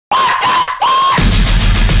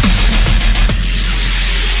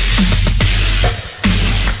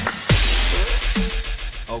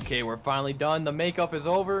Okay, we're finally done. The makeup is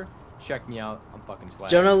over. Check me out. I'm fucking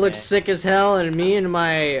sweating. Jonah looks sick as hell, and me and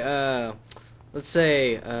my, let's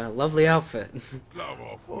say, lovely outfit.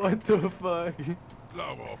 What the fuck?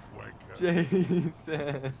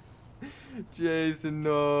 Jason. Jason,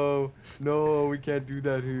 no. No, we can't do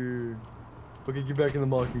that here. Okay, get back in the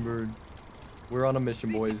Mockingbird. We're on a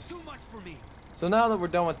mission, boys. So now that we're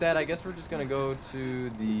done with that, I guess we're just gonna go to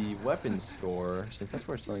the weapons store, since that's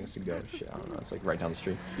where it's telling us to go. Shit, I don't know. It's like right down the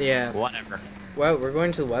street. Yeah. Whatever. Well, we're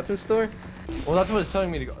going to the weapons store? Well, that's what it's telling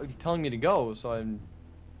me to go. So I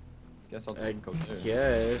guess I'll just go there.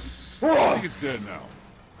 Yes. I think it's dead now.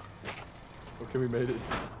 Okay, we made it.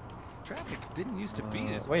 Traffic didn't used to be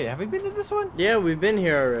this. Wait, have we been to this one? Yeah, we've been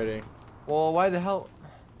here already. Well, why the hell?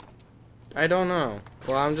 I don't know.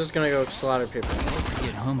 Well, I'm just gonna go slaughter people.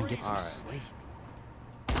 Get home and get some sleep.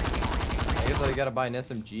 I guess I gotta buy an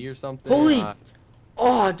SMG or something. Holy!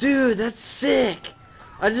 Oh, dude, that's sick!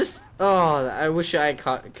 I wish I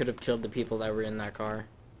could have killed the people that were in that car.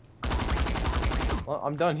 Well,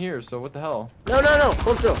 I'm done here, so what the hell? No,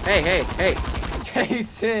 hold still. Hey.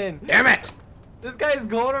 Jason! Damn it! This guy's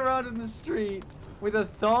going around in the street with a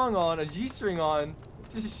thong on, a G-string on,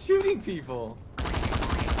 just shooting people.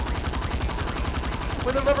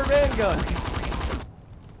 With a rubber band gun.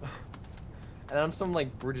 And I'm some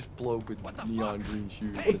like British bloke with neon green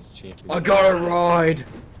shoes that's champion. I got a ride!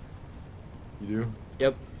 You do?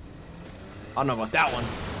 Yep. I don't know about that one.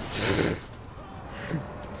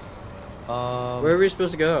 Where are we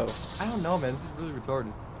supposed to go? I don't know, man. This is really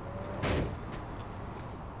retarded.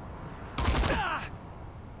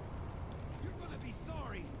 You're gonna be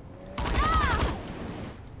sorry.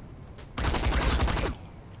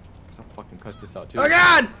 I'll fucking cut this out too. Oh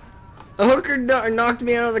god! A hooker knocked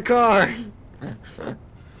me out of the car.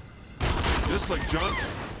 Just like John.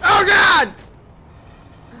 Oh god!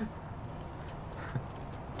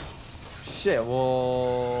 Shit,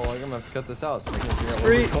 well, I'm gonna have to cut this out so I can figure out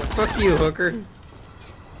what it's called. Fuck you, hooker.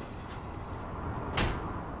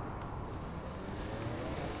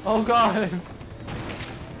 Oh god!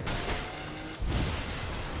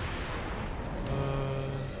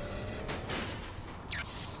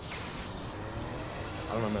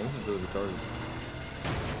 I don't know, man. This is really retarded.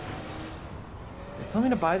 It's telling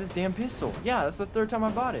me to buy this damn pistol. Yeah, that's the third time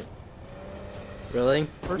I bought it. Really?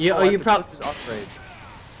 First You, of all, oh, I you have to probably. purchase upgrade.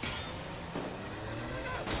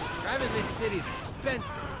 Driving this city's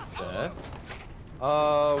expensive. Set.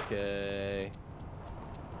 Okay.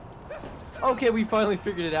 Okay, we finally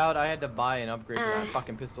figured it out. I had to buy an upgrade for that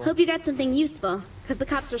fucking pistol. Hope you got something useful, because the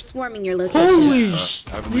cops are swarming your location. Holy sh!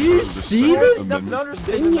 Haven't Do we you heard of the see Second this? That's an Amendment?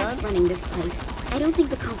 understatement, Zinniac's man. running this place. I don't think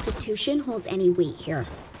the Constitution holds any weight here.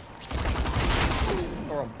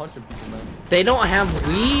 Or I'm punching people, man. They don't have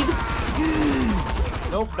weed?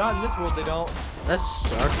 Nope, not in this world they don't. That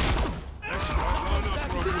sucks.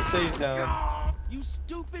 Just stays down. You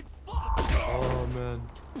stupid fuck. Oh, man.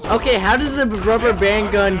 Okay, how does a rubber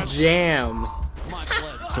band gun jam?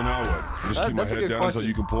 So now what? Just keep my That's a head good down question. until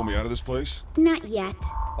you can pull me out of this place? Not yet.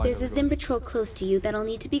 There's a there we Zim patrol close to you that'll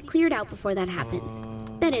need to be cleared out before that happens.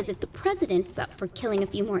 That is, if the president's up for killing a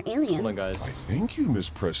few more aliens. Hold on, guys. Thank you, Miss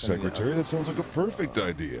Press Secretary. That sounds like a perfect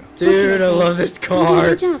idea. Dude, I love this car.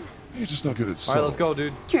 Good job. You're just not good at Alright, selling. let's go,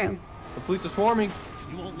 dude. True. The police are swarming.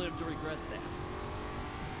 You won't live to regret that.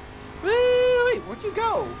 Wait, where'd you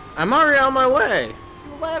go? I'm already on my way.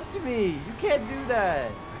 You left me. You can't do that.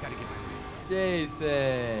 I gotta get my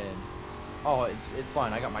Jason. Oh, it's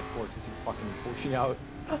fine. I got my torch. This thing's fucking torching out.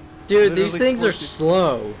 Dude, these Literally things are torching.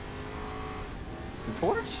 slow. The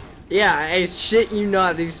torch? Yeah, I shit you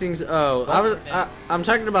not. These things. Oh, I'm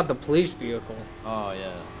talking about the police vehicle. Oh,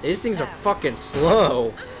 yeah. These things are fucking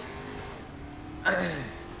slow.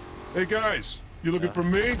 Hey guys, you looking for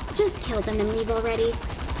me? Just kill them and leave already.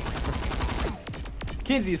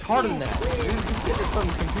 Kinsey, it's harder than that. Dude, this shit is on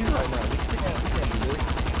the computer right now. We can't do this.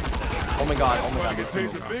 Oh my god, oh my I god. get paid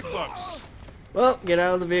the big bucks. Well, get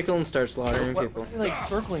out of the vehicle and start slaughtering people. What's it like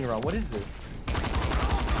circling around? What is this?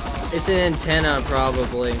 It's an antenna,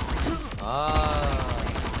 probably.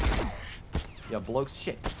 Ah. Yeah, blokes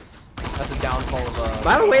shit. That's a downfall of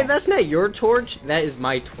By the way, that's not your torch. That is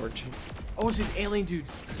my torch. Oh, it's these alien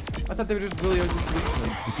dudes. I thought they were just really ugly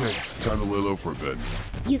policemen. Okay, time to lay low for a bit.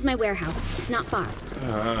 Use my warehouse. It's not far.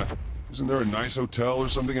 Isn't there a nice hotel or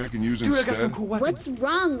something I can use Dude, I instead? got some cool weapons. What's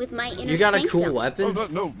wrong with my inner You got a sanctum? cool Oh, weapon?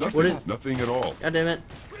 no, nothing, What is- nothing at all. God damn it.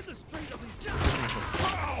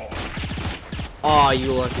 Aw,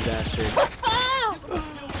 you lucky bastard.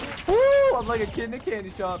 Ooh, I'm like a kid in a candy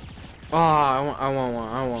shop. Aw, I want one.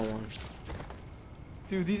 I want one.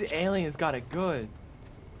 Dude, these aliens got it good.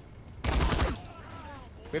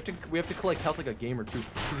 We have to collect health like a gamer too.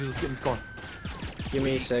 Let's get in this car. Give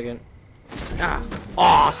me a second. Ah,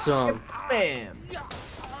 awesome. Man.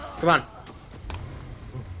 Come on.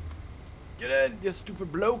 Get in, you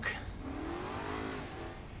stupid bloke.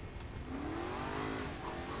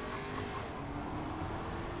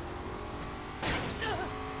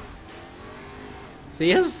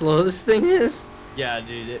 See how slow this thing is? Yeah,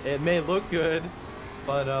 dude. It may look good,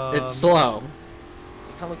 but It's slow. It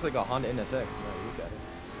kind of looks like a Honda NSX. Now you look at it.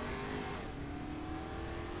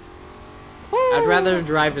 I'd rather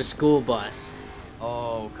drive a school bus.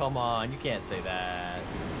 Oh, come on. You can't say that.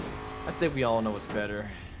 I think we all know what's better.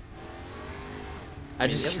 I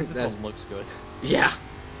mean, just at least think this one looks good. Yeah.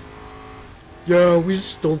 Yeah, we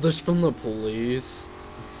stole this from the police.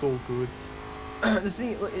 It's so good. This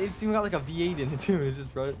thing, it's even got like a V8 in it too. It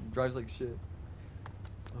just drives like shit.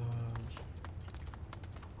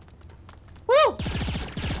 Woo!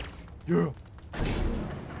 Yeah.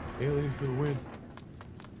 Aliens for the win.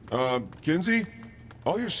 Kinsey?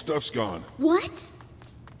 All your stuff's gone. What?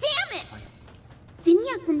 Damn it!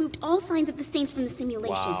 Zinyak removed all signs of the Saints from the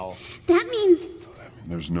simulation. Wow. That means...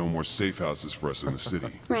 There's no more safe houses for us in the city.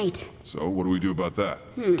 Right. So what do we do about that?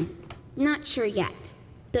 Not sure yet.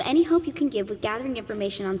 Though any help you can give with gathering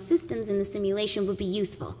information on systems in the simulation would be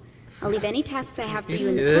useful. I'll leave any tasks I have for you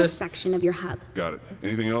in the post section of your hub. Got it.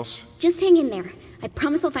 Anything else? Just hang in there. I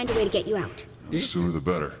promise I'll find a way to get you out. The sooner the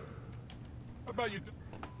better. How about you?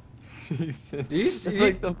 Jesus. It's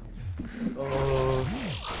like the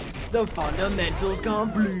fundamentals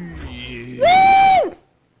complete. Woo!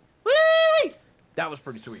 Woo! That was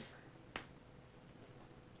pretty sweet.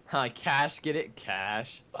 Cash, get it?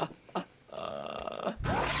 Cash. Let's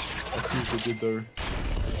see what they did there.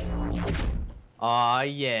 Aw,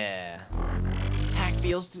 yeah. Hack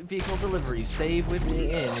vehicle delivery. Save with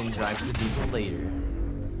the inn and drive to the vehicle later.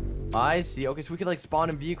 I see. Okay, so we could like spawn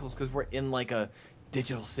in vehicles because we're in like a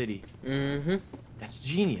digital city. Mm-hmm. That's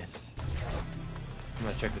genius. I'm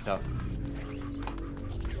gonna check this out.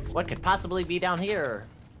 What could possibly be down here?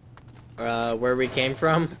 Where we came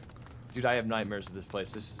from? Dude, I have nightmares with this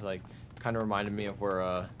place. This is like kind of reminded me of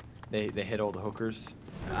where they hit all the hookers.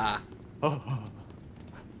 Ah. Oh.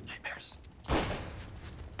 Nightmares.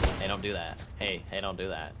 Hey, don't do that. Hey, don't do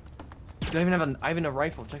that. Dude, I even have a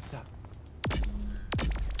rifle. Check this out.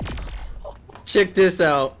 Check this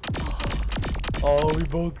out. Oh, we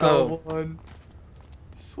both got one.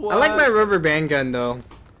 Swag. I like my rubber band gun though.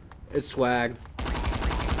 It's swag.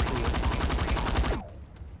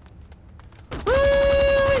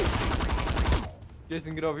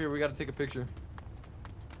 Jason, get over here. We gotta take a picture.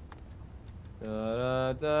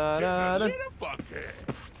 Fuck it.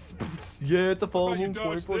 Yeah, it's a full How about you moon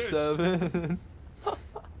dodge 24/7.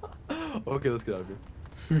 Okay, let's get out of here.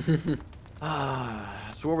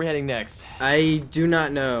 So where are we heading next? I do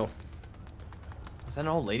not know. Is that an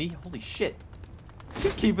old lady? Holy shit.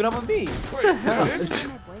 She's keeping up with me. Wait, is that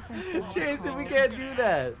it? Jason, we can't do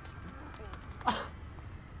that.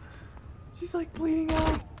 She's like bleeding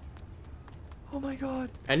out. Oh my god.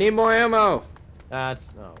 I need more ammo.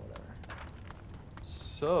 That's whatever.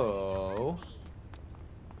 So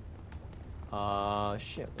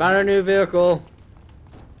shit. Found a new vehicle.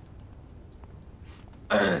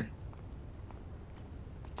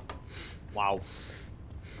 Wow.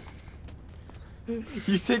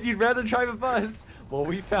 You said you'd rather drive a bus. Well,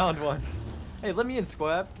 we found one. Hey, let me in,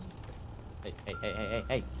 Squab.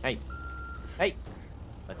 Hey.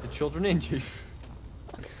 Let the children in, Jason.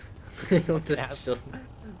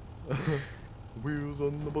 Wheels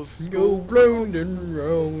on the bus Go round and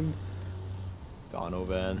round.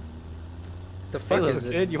 Donovan. The Hey, fuck little is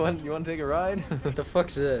it? kid, you want to take a ride? What the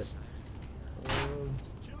fuck's this? Oh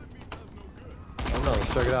no,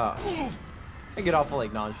 let's check it out. I get off of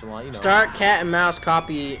like nonchalant, you know. Start cat and mouse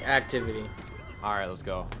copy activity. All right, let's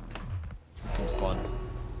go. This seems fun.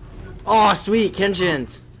 Oh, sweet,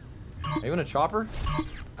 Kenshin's. Are you in a chopper?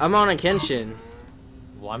 I'm on a Kenshin.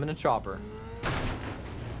 Well, I'm in a chopper.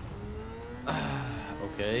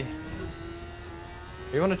 Okay.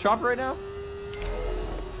 Are you on a chopper right now?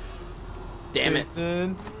 Damn it.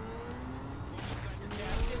 Jason.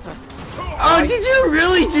 Oh, did you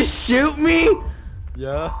really just shoot me?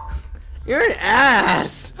 Yeah. You're an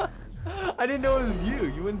ass. I didn't know it was you.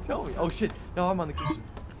 You wouldn't tell me. Oh shit. No, I'm on the kitchen.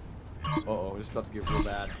 Uh-oh, it's about to get real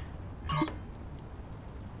bad.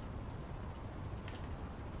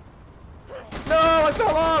 No, I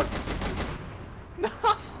fell off. No.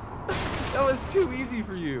 That was too easy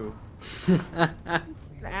for you.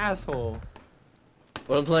 Asshole.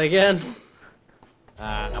 Wanna play again?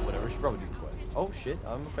 Whatever. We should probably do the quest. Oh shit,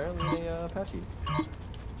 I'm apparently in a Apache.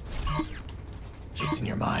 Jason,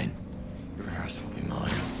 you're mine. Your ass will be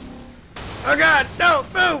mine. Oh God! No!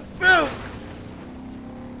 Move! Move!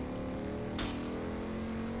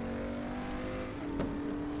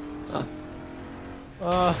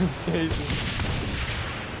 Oh, Jason.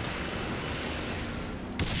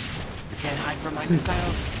 You can't hide from my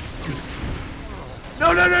missiles.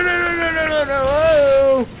 No! No! No! No! No! No! No! No! No!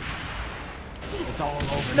 Oh! It's all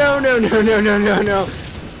over. No! No! No! No! No! No! No!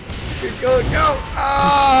 Go! Go!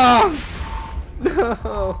 Oh!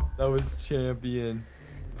 No! That was champion.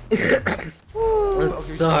 That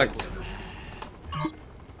sucked.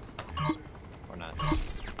 Or not.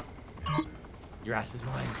 Your ass is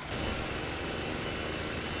mine.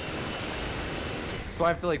 So I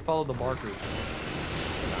have to like follow the markers.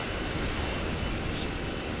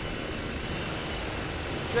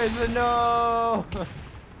 Jason, no!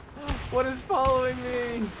 What is following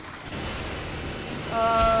me? Get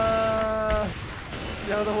out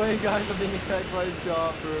of the way, guys. I'm being attacked by a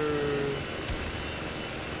chopper.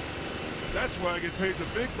 That's why I get paid the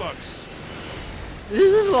big bucks. This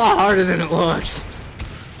is a lot harder than it looks.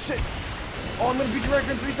 Shit! Oh, I'm gonna beat your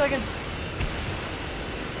record in 3 seconds.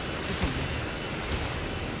 This one, Jason.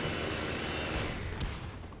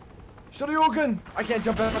 Shoryuken! I can't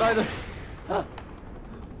jump out either.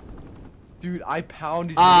 Dude, I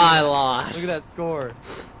pounded you. I lost. Look at that score.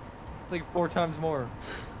 It's like 4 times more.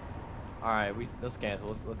 All right, let's cancel.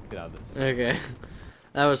 Let's get out of this. Okay,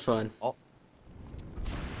 that was fun. Oh.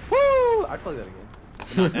 Woo! I'd play that again.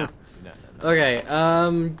 Not now. No. Okay.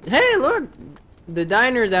 Hey, look, the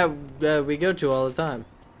diner that we go to all the time.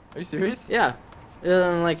 Are you serious? Yeah.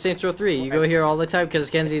 Like Saints Row 3, you go here all the time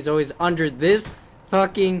because Kenzie's always under this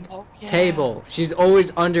fucking table. She's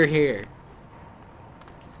always under here.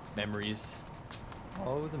 Memories.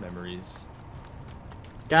 Oh, the memories.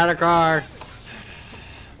 Got a car.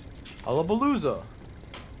 Hullabalooza.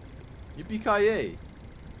 Yippee-ki-yay.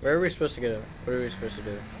 Where are we supposed to go? What are we supposed to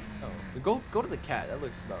do? Oh, go to the cat. That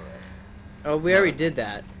looks about right. Oh, we already did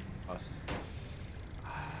that. Us.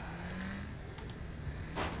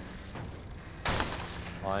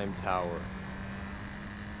 Climb tower.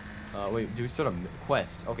 Wait, do we start a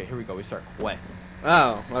quest? Okay, here we go. We start quests.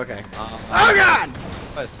 Oh, okay. Oh God!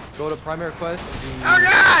 Quest. Go to primary quest. And do... Oh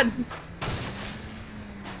God!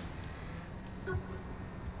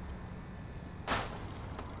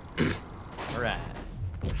 Alright.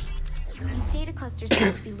 These data clusters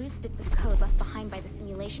seem to be loose bits of code left behind by the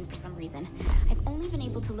simulation for some reason. I've only been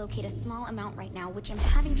able to locate a small amount right now, which I'm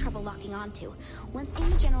having trouble locking onto. Once in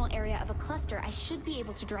the general area of a cluster, I should be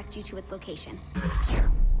able to direct you to its location.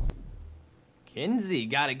 Kenzie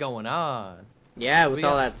got it going on. Yeah, with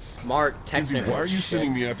all that smart Kenzie, technical why are you shit.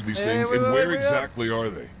 sending me after these Hey, things, wait, and wait, where wait, exactly are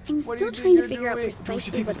they? I'm What do still you trying think to figure you're out doing?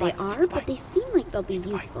 precisely what they are, but they seem like they'll be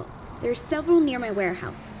useful. There are several near my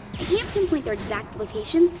warehouse. I can't pinpoint their exact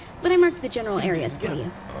locations, but I marked the general areas for you.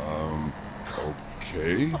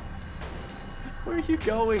 Okay. Where are you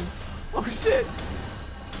going? Oh shit!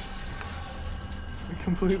 We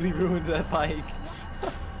completely ruined that bike.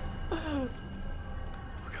 Oh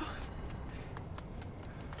God.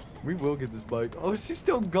 We will get this bike. Oh, she's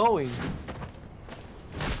still going.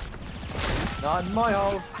 Not in my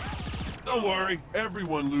house. Don't worry,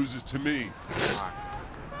 everyone loses to me.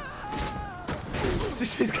 Dude,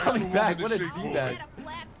 she's coming back. What a Shake D-bag.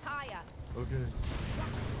 Okay.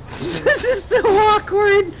 This is so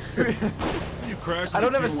awkward. You crashed. I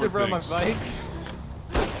don't have a few more stripper on my things. bike.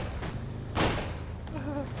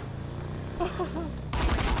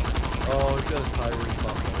 Oh, it's got a tire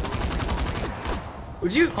pop.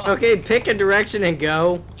 Would you? Okay, pick a direction and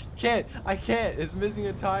go. I can't. It's missing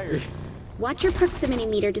a tire. Watch your proximity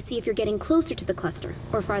meter to see if you're getting closer to the cluster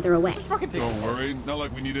or farther away. Let's fucking take Don't this worry, not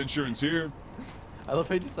like we need insurance here. I love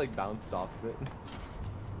how he just like bounced off of it.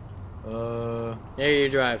 There you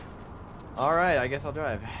drive. Alright, I guess I'll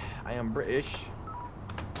drive. I am British.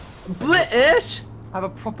 British? I have a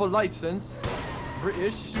proper license.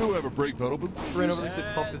 British. You don't have a brake pedal, but Ran over like the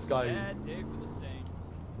toughest guy. Sad day for the Saints.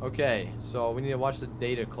 Okay, so we need to watch the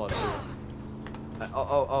data cluster. We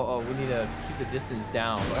need to keep the distance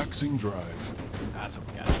down. relaxing drive. That's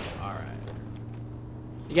what we got. Alright.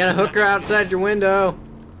 You got a hooker outside your window.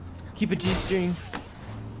 Keep a G-string.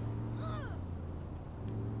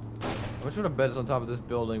 I'm just gonna bet it's on top of this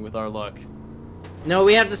building with our luck. No,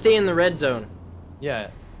 we have to stay in the red zone. Yeah.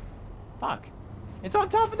 Fuck. It's on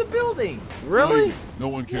top of the building! Really? No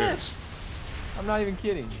one cares. I'm not even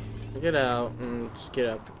kidding. Get out and just get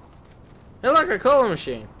up. Hey, look, a cola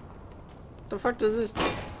machine. What the fuck does this do?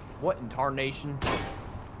 What in tarnation?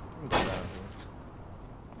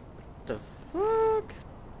 The fuck?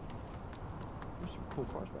 There's some cool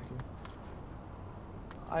cars back here.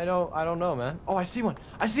 I don't know, man. Oh, I see one.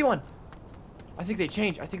 I see one. I think they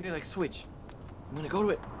change. I think they like switch. I'm gonna go to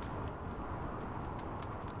it.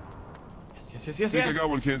 Yes. I got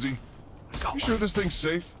one, Kenzie. You sure this thing's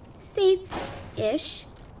safe? Safe-ish.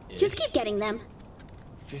 Just keep getting them.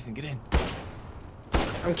 Jason, get in.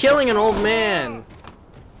 I'm killing an old man.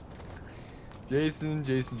 Jason,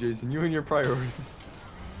 you and your priority.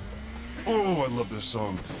 Oh, I love this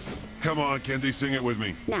song. Come on, Kenzie, sing it with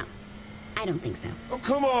me. No, I don't think so. Oh,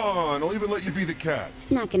 come on. I'll even let you be the cat.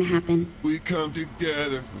 Not gonna happen. We come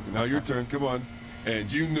together. Now your turn, come on.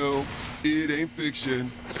 And you know it ain't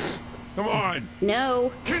fiction. Come on.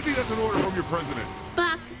 No. Kenzie, that's an order from your president.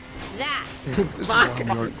 Fuck that. This is why we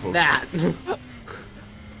aren't close. That. Here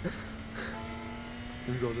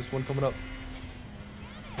we go. This one coming up.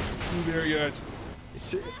 You there yet?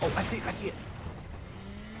 Oh, I see it.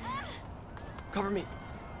 Cover me.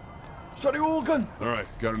 Shut your old gun. All right,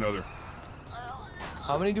 got another.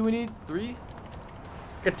 How many do we need? 3?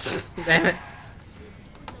 Damn it.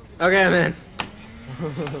 Okay, man.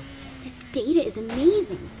 This data is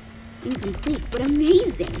amazing. Incomplete, but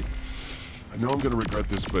amazing. I know I'm gonna regret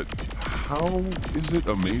this, but how is it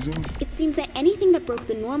amazing? It seems that anything that broke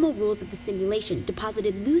the normal rules of the simulation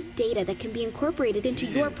deposited loose data that can be incorporated into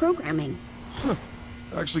your programming.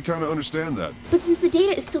 I actually kind of understand that. But since the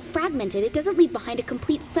data is so fragmented, it doesn't leave behind a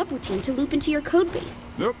complete subroutine to loop into your codebase.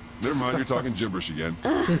 Nope, never mind, you're talking gibberish again.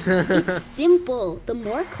 It's simple. The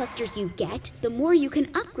more clusters you get, the more you can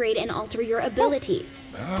upgrade and alter your abilities.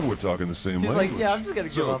 Ah, we're talking the same He's language. like, yeah, I'm just gonna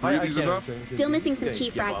give So, up. 3 I of these can't enough? understand. Still missing Just some gonna key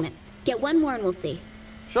give up. fragments. Get one more and we'll see.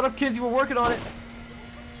 Shut up, kids. You were working on it.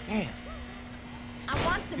 Damn. I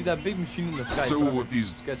want some Dude, that big machine in the sky. So started with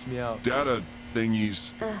these to sketch me out. data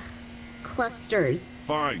thingies, clusters.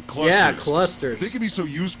 fine, clusters. Yeah, clusters. They can be so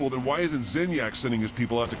useful, then why isn't Zinyak sending his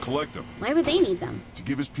people out to collect them? Why would they need them? To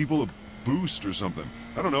give his people a boost or something.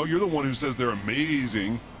 I don't know, you're the one who says they're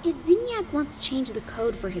amazing. If Zinyak wants to change the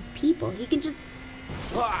code for his people, he can just...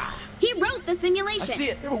 He wrote the simulation! I see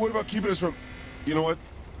it. Yeah, but what about keeping us from... You know what?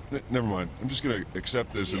 Never mind. I'm just gonna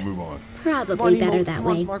accept this and move on. Probably better that Come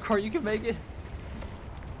on, way. smart car. You can make it.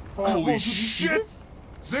 Holy did you see shit! this?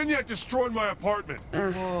 Zinyak destroyed my apartment.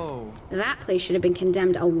 Whoa. That place should have been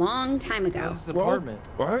condemned a long time ago. This is an apartment.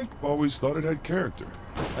 I always thought it had character.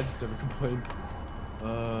 I just never complained.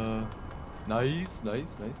 Nice.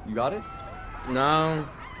 You got it? No.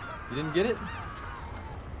 You didn't get it?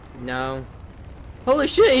 No. Holy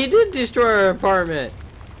shit, he did destroy our apartment.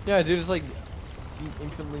 Yeah, dude, it's like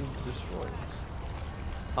instantly destroyed.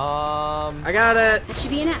 I got it. That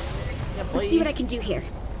should be enough. Let's see what I can do here.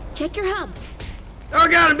 Check your hub. Oh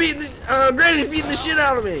god, Granny's beating the shit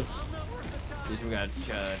out of me. Jason, we gotta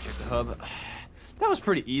check the hub. That was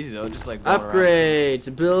pretty easy though, just like going around. Upgrades,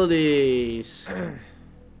 abilities,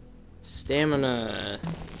 stamina.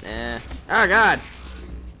 Nah. Oh god.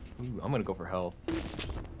 Ooh, I'm gonna go for health. I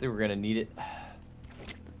think we're gonna need it.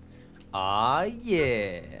 Ah,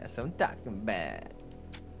 yeah, that's what I'm talking about.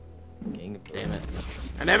 Gang of Damn it.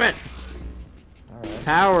 Damn it. Alright.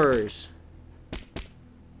 Powers.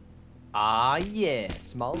 Ah, yeah,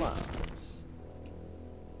 small arms.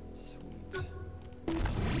 Sweet.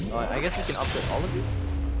 I guess we can upgrade all of these?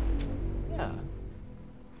 Yeah.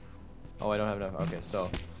 Oh, I don't have enough. Okay,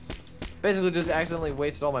 so basically just accidentally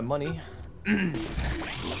wasted all my money.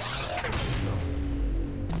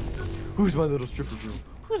 Who's my little stripper girl?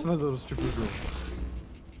 Who's my little stripper girl?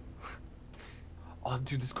 Oh,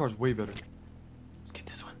 dude, this car's way better. Let's get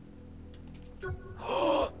this one.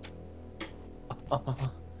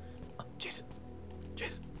 Jason.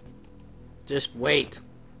 Just wait.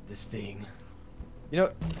 This thing. You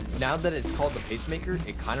know, now that it's called the pacemaker,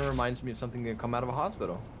 it kind of reminds me of something that come out of a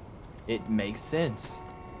hospital. It makes sense.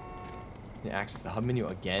 You access the hub menu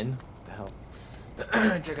again? What the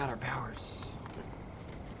hell? Check out our powers.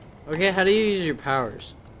 Okay, how do you use your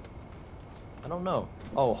powers? I don't know.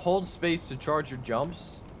 Oh, hold space to charge your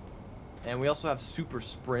jumps. And we also have super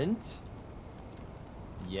sprint.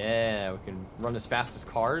 Yeah, we can run as fast as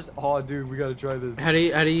cars. Oh, dude, we gotta try this. How do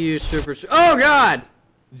you use super? Oh god!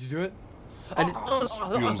 Did you do it? This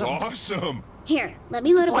feels awesome. Here, let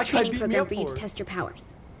me load up a Black guy training beat me program up for you to for it. test your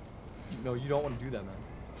powers. No, you don't want to do that,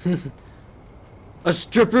 man. A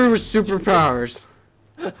stripper with superpowers.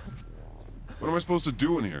 What am I supposed to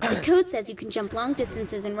do in here? The code says you can jump long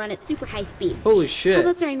distances and run at super high speeds. Holy How shit.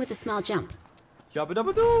 about starting with a small jump? Yabba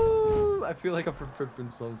dabba doo! I feel like I'm from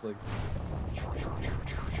Flintstones, like.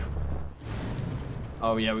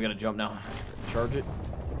 Oh yeah, we gotta jump now. Charge it.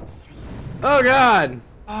 Oh god!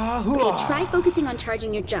 Okay, try focusing on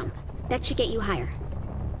charging your jump. That should get you higher.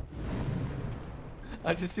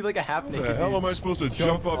 I just see like a half How naked the hell dude am I supposed to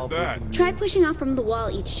jump up that? with me. Try pushing off from the wall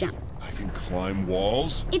each jump. I can climb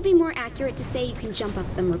walls? It'd be more accurate to say you can jump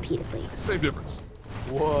up them repeatedly. Same difference.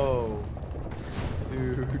 Whoa.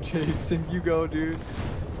 Dude, Jason, you go, dude.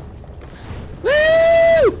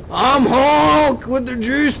 Woo! I'm Hulk with the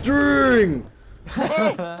G-string.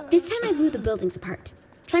 This time I've moved the buildings apart.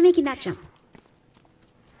 Try making that jump.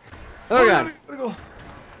 Oh god. Gotta go.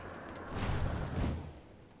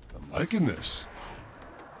 I'm liking this.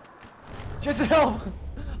 Jason, help!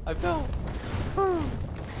 I fell.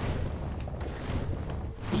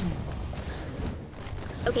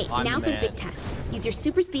 Okay, I'm now the for the man. big test. Use your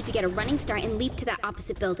super speed to get a running start and leap to that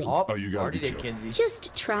opposite building. Oh, you gotta already be did, joking. Kinsey.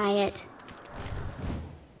 Just try it.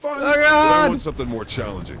 Fine. Oh, But I God. want something more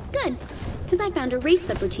challenging. Good, because I found a race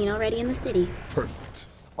subroutine already in the city. Perfect.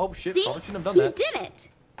 Oh shit, See? probably shouldn't have done You that. did it!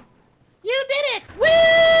 You did it!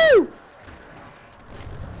 Woo!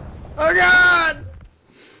 Oh god!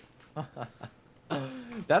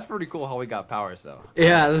 That's pretty cool how we got powers though.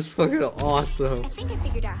 Yeah, that's fucking awesome. I think I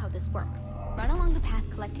figured out how this works. Run along the path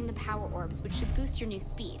collecting the power orbs, which should boost your new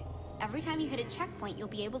speed. Every time you hit a checkpoint, you'll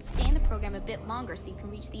be able to stay in the program a bit longer so you can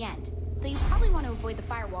reach the end. Though you probably want to avoid the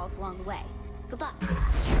firewalls along the way. Good luck.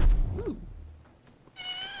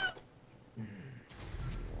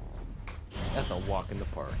 That's a walk in the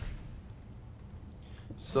park.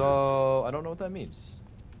 So I don't know what that means.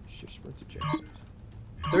 Shift sprint to checkpoint.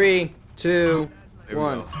 3, 2, Here we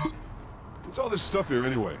 1. go. What's all this stuff here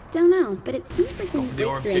anyway? Don't know, but it seems like when you the break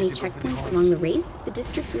orbs, through any Jason, go for the checkpoints orbs. along the race, the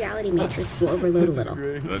district's reality matrix will overload a little.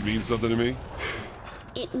 That means something to me?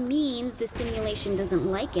 It means the simulation doesn't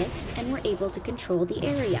like it, and we're able to control the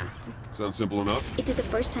area. Sounds simple enough. It did the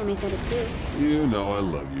first time I said it too. You know I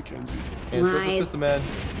love you, Kenzie. Can't trust the Lies. system, man.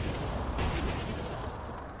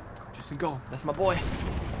 Go, Jason, go. That's my boy.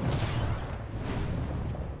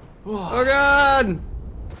 Oh god!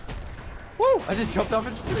 Woo! I just jumped off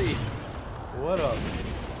a tree. What up?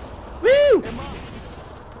 Woo!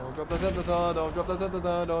 Don't drop that da-da-da, don't drop that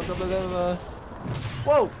da-da-da, don't drop that da-da-da.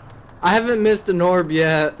 Whoa! I haven't missed an orb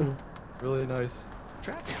yet. Really nice.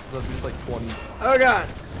 Just like 20. Oh god!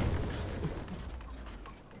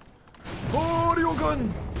 Oh, the old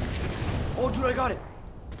gun! Oh, dude, I got it.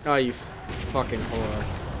 Oh, you fucking whore.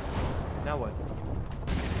 Now what?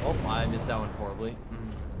 Oh, I missed that one horribly.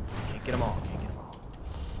 Can't get them all. Can't get them all.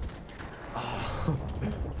 Oh,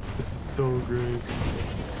 this is so great.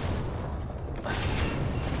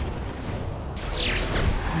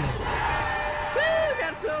 Woo!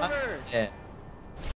 Got silver! Yeah.